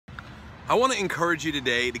I want to encourage you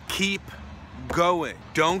today to keep going.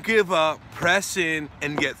 Don't give up, press in,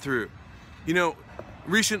 and get through. You know,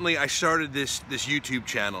 recently I started this YouTube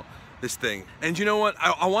channel, this thing. And you know what?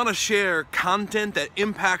 I want to share content that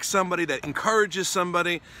impacts somebody, that encourages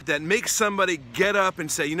somebody, that makes somebody get up and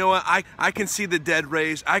say, you know what? I can see the dead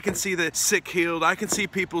raised. I can see the sick healed. I can see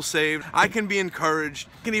people saved. I can be encouraged.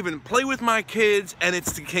 I can even play with my kids and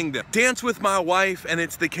it's the kingdom. Dance with my wife and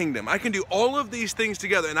it's the kingdom. I can do all of these things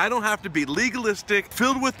together and I don't have to be legalistic,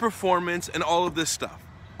 filled with performance and all of this stuff,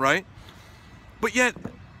 right? But yet,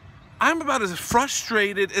 I'm about as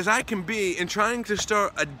frustrated as I can be in trying to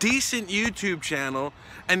start a decent YouTube channel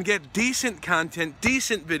and get decent content,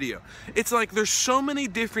 decent video. It's like there's so many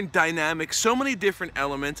different dynamics, so many different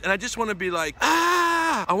elements, and I just want to be like,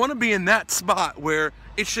 I want to be in that spot where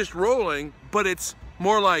it's just rolling, but it's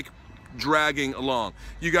more like dragging along.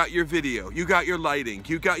 You got your video, you got your lighting,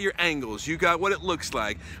 you got your angles, you got what it looks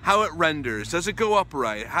like, how it renders, does it go up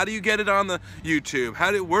right, how do you get it on the YouTube,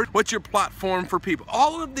 how do it work, what's your platform for people,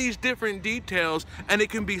 all of these different details. And it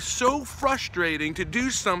can be so frustrating to do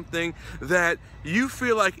something that you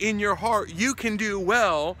feel like in your heart you can do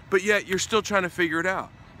well, but yet you're still trying to figure it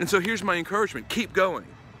out. And so here's my encouragement: keep going,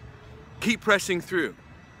 keep pressing through.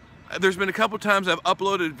 There's been a couple times I've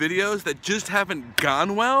uploaded videos that just haven't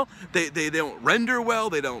gone well. They don't render well,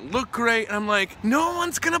 they don't look great. And I'm like, no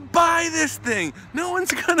one's gonna buy this thing. No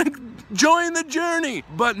one's gonna join the journey.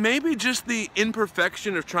 But maybe just the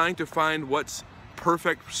imperfection of trying to find what's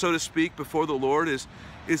perfect, so to speak, before the Lord is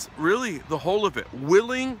really the whole of it.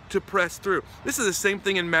 Willing to press through. This is the same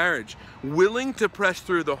thing in marriage. Willing to press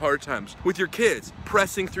through the hard times. With your kids,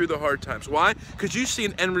 pressing through the hard times. Why? Because you see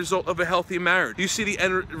an end result of a healthy marriage. You see the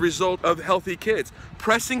end result of healthy kids.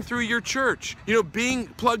 Pressing through your church. You know, being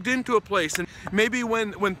plugged into a place. And maybe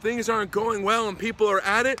when things aren't going well and people are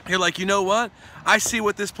at it, you're like, you know what? I see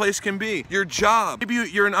what this place can be. Your job. Maybe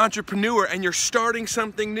you're an entrepreneur and you're starting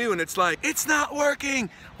something new and it's like, it's not working.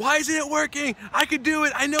 Why isn't it working? I could do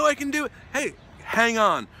it. I know I can do it. Hey, hang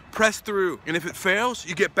on. Press through. And if it fails,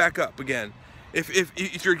 you get back up again.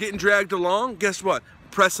 If you're getting dragged along, guess what?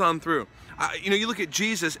 Press on through. You know, you look at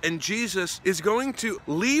Jesus, and Jesus is going to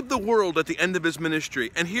leave the world at the end of his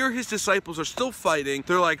ministry. And here his disciples are still fighting.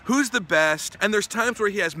 They're like, who's the best? And there's times where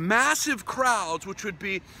he has massive crowds, which would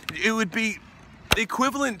be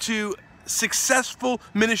equivalent to successful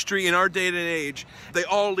ministry in our day and age. They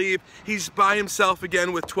all leave. He's by himself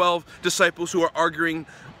again with 12 disciples who are arguing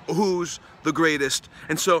who's the greatest.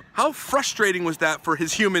 And so how frustrating was that for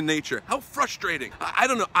his human nature? How frustrating. I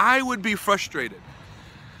don't know. I would be frustrated.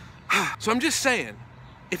 So I'm just saying,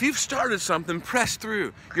 if you've started something, press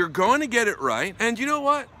through. You're going to get it right. And you know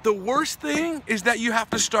what? The worst thing is that you have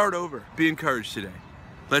to start over. Be encouraged today.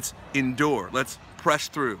 Let's endure. Let's press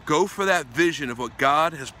through. Go for that vision of what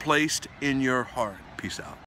God has placed in your heart. Peace out.